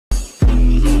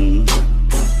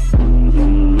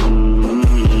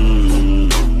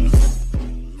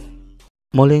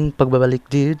Muling pagbabalik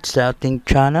dito sa ating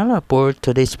channel for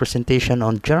today's presentation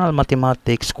on General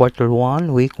Mathematics Quarter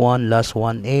 1, Week 1, Last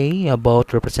 1A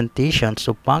about representations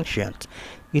of functions.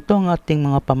 Ito ang ating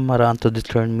mga pamamaraan to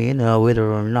determine whether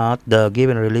or not the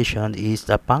given relation is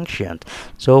a function.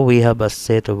 So we have a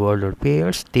set of ordered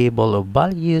pairs, table of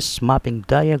values, mapping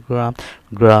diagram,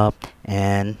 graph,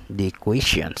 and the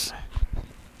equations.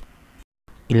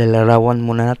 Ilalarawan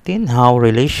muna natin how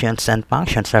relations and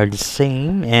functions are the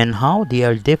same and how they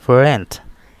are different.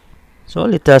 So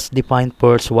let us define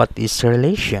first what is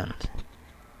relation.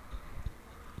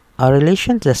 A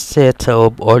relation is a set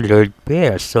of ordered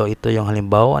pairs. So ito yung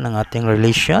halimbawa ng ating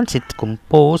relations. It's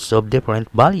composed of different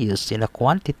values in a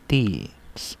quantity.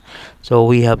 So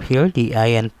we have here the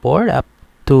I and 4 up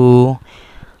to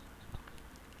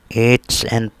H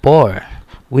and 4.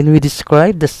 When we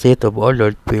describe the set of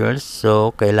ordered pairs,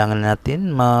 so kailangan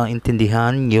natin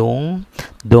maintindihan yung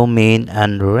domain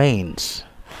and range.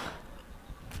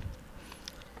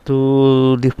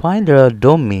 To define the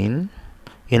domain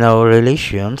in our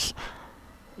relations,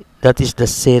 that is the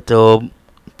set of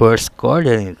pairs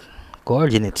coordinates.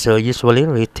 So usually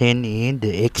written in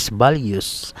the x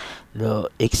values.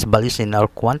 The x values in our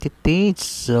quantity.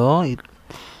 So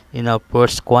in our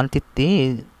first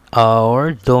quantity,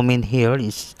 our domain here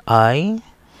is I.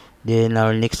 Then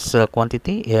our next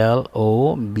quantity, LOBEMETH.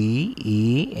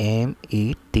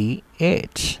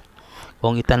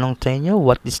 Kung itanong sa inyo,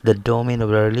 what is the domain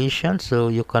of the relation? So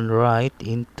you can write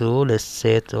into the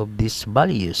set of these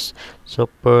values. So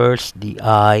first the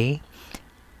I,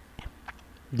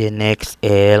 the next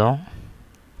L,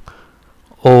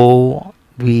 OBEMETH.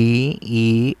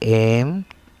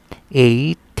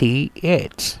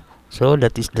 So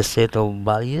that is the set of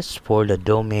values for the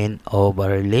domain of a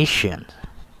relation.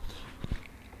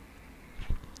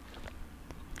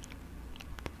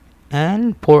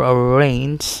 And for our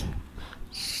range,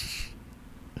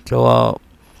 so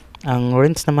ang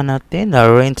range naman natin, the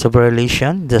range of a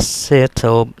relation, the set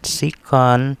of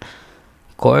secant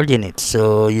coordinates.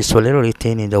 So usually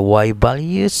written in the y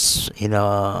values in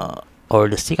a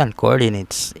or the secant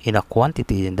coordinates in a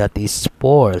quantity, and that is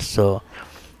 4. So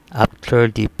after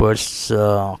the first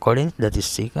coordinate, that is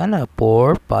secant,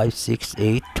 4, 5, 6,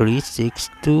 8, 3, 6,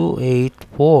 2, 8,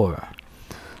 4.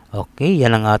 Okay,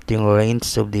 yan ang ating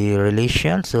range of the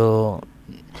relation. So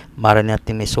maaari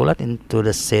natin may sulat into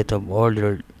the set of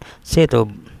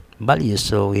values.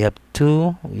 So we have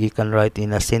 2, we can write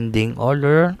in ascending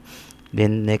order.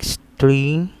 Then next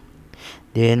 3.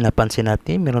 Then napansin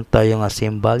natin meron tayong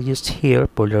same values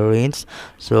here for the range.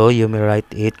 So you may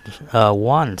write it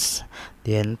once.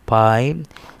 Then 5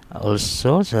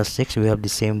 also. So 6 we have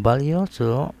the same value.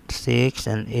 So 6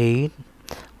 and 8.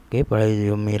 Okay, but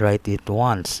you may write it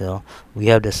once. So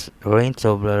we have the range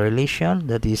of the relation,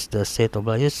 that is the set of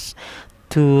values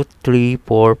 2, 3,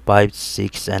 4, 5,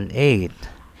 6, and 8.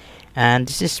 And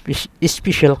this is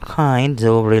special kind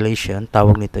of relation.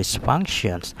 Tawag nito is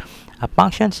functions. A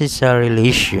function is a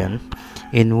relation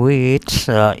in which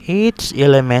each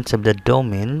element of the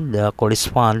domain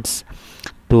corresponds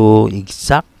to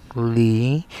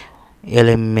exactly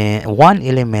one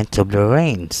element of the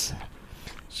range.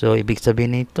 So, ibig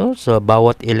sabihin nito, so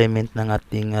bawat element ng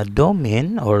ating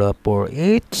domain or for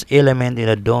each element in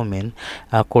a domain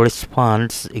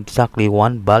corresponds exactly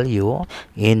one value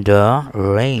in the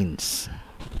range.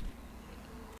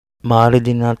 Maaari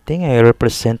din natin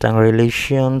i-represent ang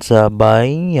relations by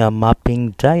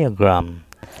mapping diagram.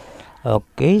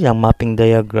 Okay, ang mapping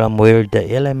diagram where the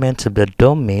elements of the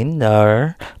domain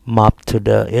are mapped to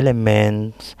the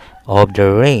elements of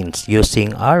the range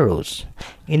using arrows.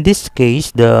 In this case,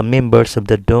 the members of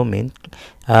the domain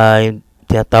ay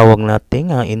tinatawag nating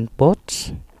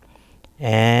inputs,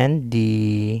 and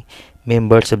the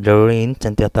members of the range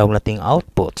ang tinatawag nating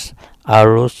outputs.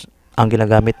 Arrows ang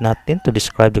ginagamit natin to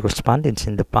describe the correspondence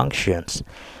in the functions.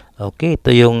 Okay,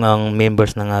 ito yung ang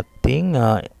members ng ating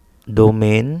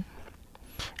domain.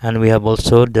 And we have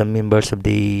also the members of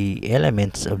the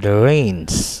elements of the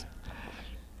range.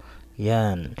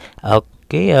 Yan.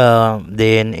 Okay,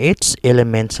 then each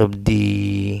elements of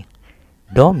the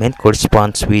domain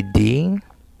corresponds with the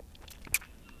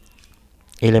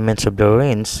elements of the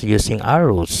range using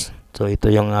arrows. So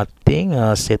ito yung ating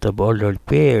set of ordered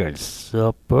pairs.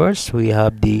 So first we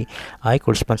have the I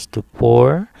corresponds to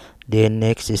 4. Then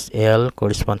next is L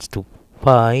corresponds to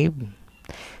 5.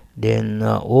 Then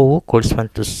O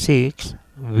corresponds to 6,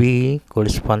 V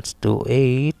corresponds to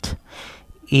 8,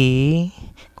 E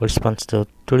corresponds to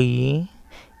 3,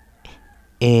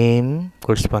 M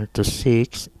corresponds to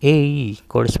 6, A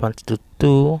corresponds to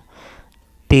 2,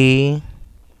 T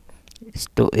is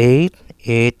to 8,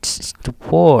 It's to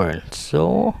 4.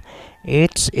 So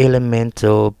each element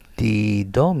of the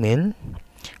domain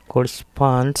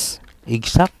corresponds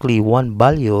exactly one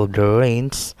value of the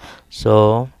range.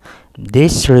 So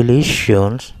these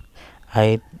relations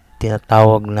ay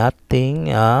tinatawag nating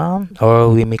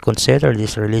or we may consider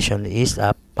this relation is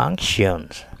a function.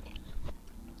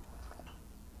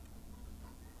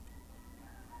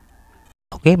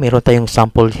 Okay, meron tayong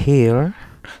sample here.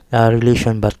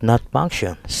 Relation but not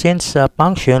function. Since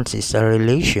functions is a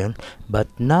relation but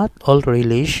not all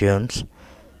relations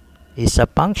is a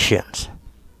functions.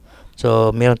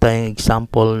 So meron tayong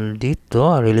example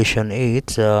dito, relation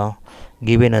 8,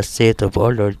 given a set of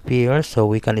ordered pairs, so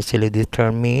we can easily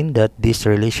determine that this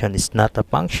relation is not a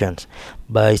function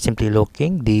by simply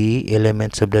looking the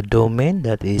elements of the domain,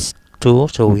 that is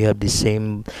 2, so we have the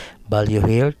same value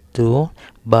here 2,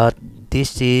 but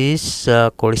this is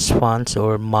corresponds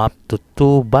or map to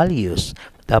two values.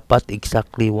 Dapat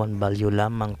exactly one value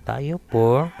lamang tayo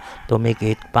to make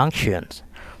it functions.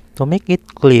 To make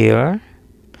it clear,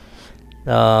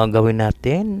 gawin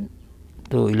natin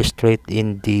to illustrate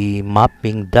in the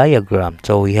mapping diagram.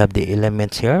 So we have the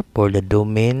elements here for the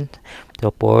domain.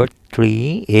 So for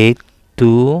 3, 8,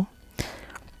 2,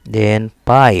 then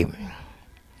 5.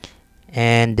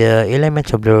 And the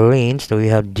elements of the range, so we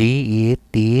have G, E,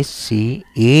 T, C,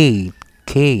 A,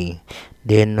 K.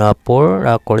 Then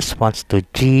 4 corresponds to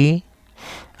G,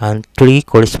 and 3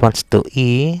 corresponds to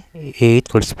E, 8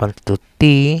 corresponds to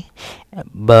T,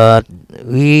 but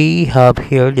we have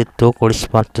here the 2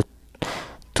 correspond to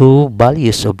two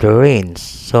values of the range.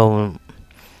 So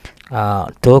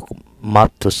 2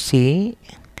 map to C,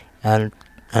 and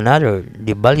another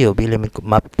the value of element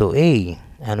map to A,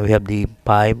 and we have the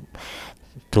 5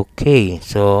 to K.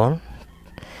 So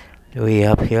we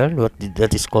have here what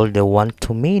that is called the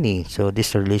one-to-many. So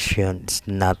this relation is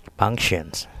not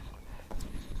functions.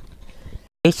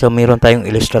 Okay, so meron tayong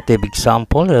illustrative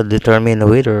example to determine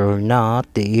whether or not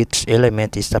each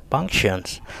element is a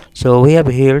functions. So we have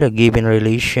here the given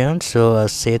relation, so a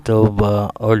set of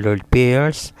ordered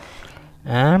pairs.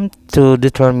 And to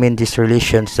determine these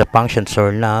relations the functions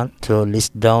or not, so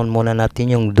list down muna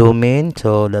natin yung domain,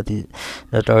 so that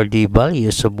are the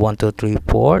values of 1, 2, 3,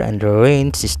 4, and the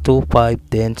range is 2, 5,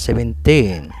 10,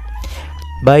 17.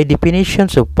 By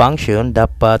definitions of function,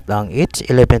 dapat ang each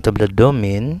element of the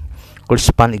domain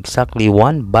correspond exactly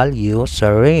one value sa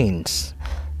range.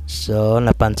 So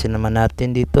napansin naman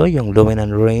natin dito yung domain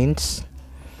and range,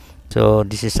 so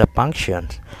this is a function.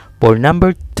 For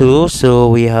number 2,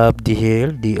 so we have here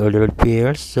the ordered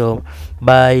pairs. So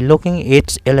by looking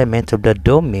each element of the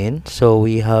domain, so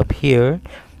we have here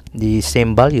the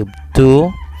same value of 2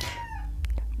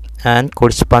 and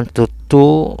correspond to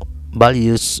two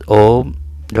values of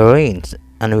the range,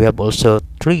 and we have also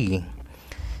 3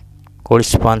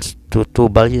 corresponds to two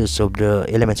values of the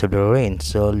elements of the range.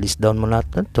 So list down muna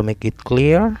natin to make it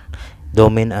clear,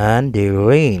 domain and the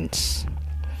range.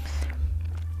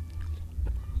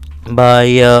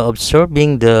 By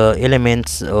observing the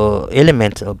elements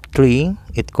of 3,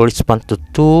 it corresponds to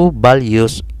two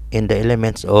values in the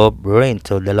elements of range.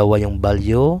 So dalawa yung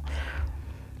value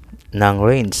ng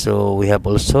range. So we have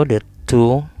also the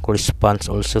 2 corresponds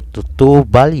also to two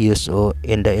values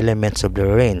in the elements of the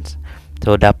range.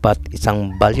 So dapat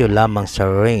isang value lamang sa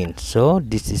range. So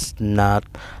this is not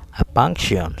a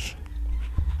function.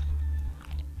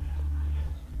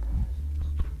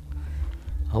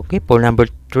 Okay, for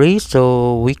number 3,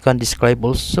 so we can describe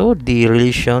also the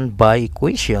relation by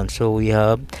equation. So we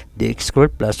have the x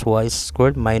squared plus y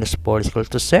squared minus 4 is equal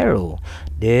to 0.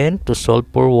 Then to solve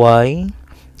for y,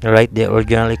 write the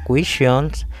original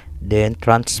equations, then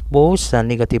transpose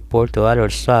negative 4 to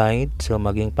other side, so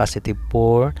maging positive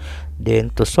 4.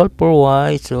 Then to solve for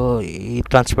y, so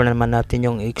i-transfer naman natin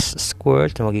yung x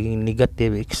squared, so magiging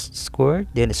negative x squared,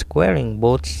 then squaring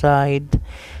both sides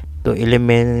to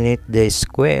eliminate the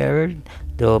squared,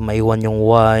 to maiwan yung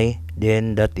y,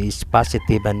 then that is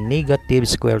positive and negative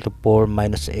square root of 4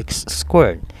 minus x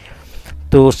squared.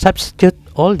 To substitute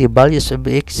all the values of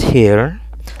x here,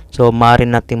 so maaari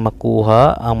nating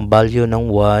makuha ang value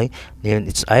ng y, then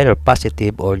it's either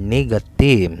positive or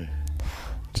negative.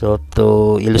 So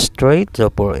to illustrate,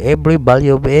 so for every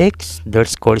value of x,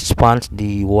 there's corresponds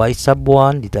the y sub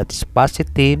 1 that is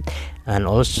positive, and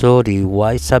also the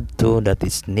y sub 2 that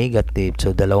is negative.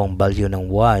 So dalawang value ng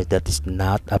y that is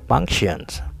not a function.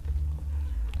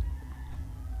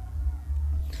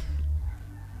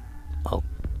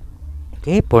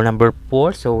 Okay, for number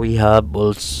 4, so we have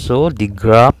also the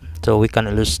graph. So we can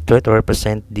illustrate or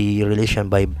represent the relation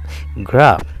by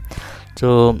graph.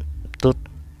 So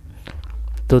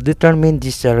to determine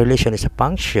this relation is a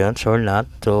function or not,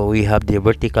 so we have the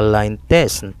vertical line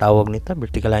test. Ang tawag nito,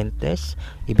 vertical line test.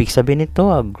 Ibig sabihin nito,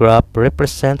 a graph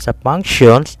represents a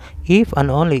function if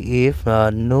and only if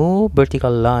no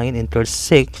vertical line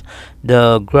intersects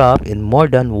the graph in more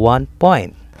than one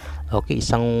point. Okay,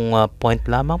 isang point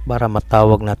lamang para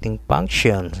matawag nating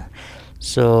function.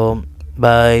 So,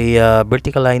 by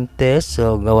vertical line test,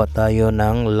 so gawa tayo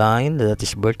ng line that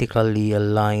is vertically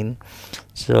aligned.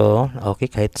 So, okay,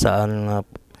 kahit saan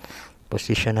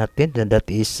position natin, then that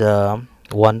is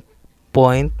 1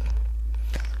 point.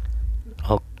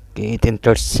 Okay, it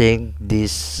intersects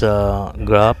this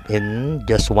graph in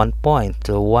just 1 point.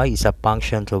 So, y is a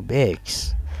function of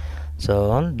x.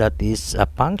 So, that is a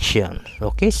function.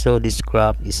 Okay, so this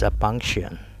graph is a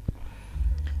function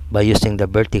by using the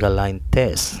vertical line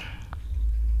test.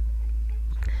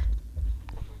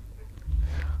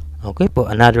 Okay po,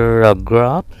 another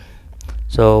graph.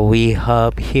 So we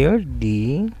have here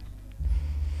the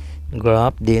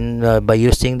graph then by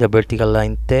using the vertical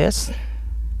line test.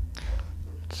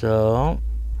 So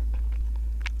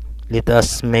let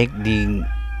us make the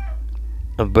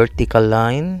vertical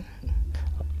line.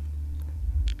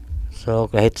 So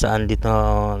kahit saan dito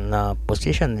na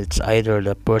position, it's either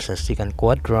the first or second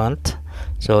quadrant.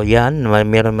 So yan,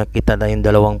 meron makita tayong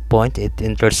dalawang point. It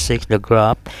intersects the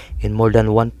graph in more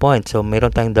than one point. So meron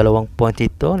tayong dalawang point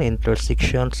ito,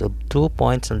 intersections of 2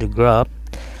 points on the graph.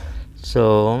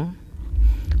 So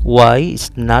y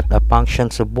is not a function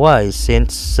of y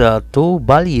since two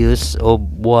values of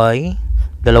y,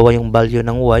 dalawa yung value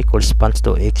ng y corresponds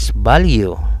to x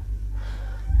value.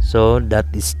 So that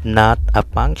is not a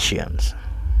function.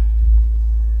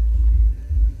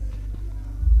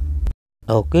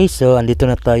 Okay, so andito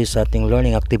na tayo sa ating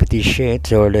learning activity sheet.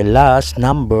 So the last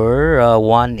number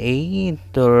 1a,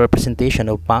 the representation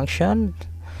of function.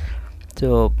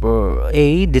 So for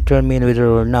a, determine whether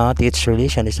or not its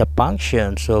relation is a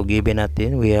function. So given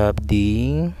natin, we have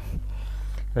the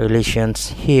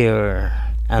relations here.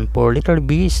 And for letter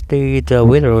B, state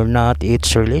whether or not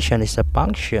its relation is a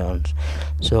function.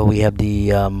 So we have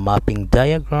the mapping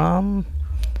diagram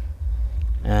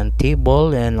and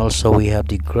table, and also we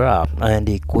have the graph and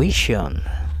the equation.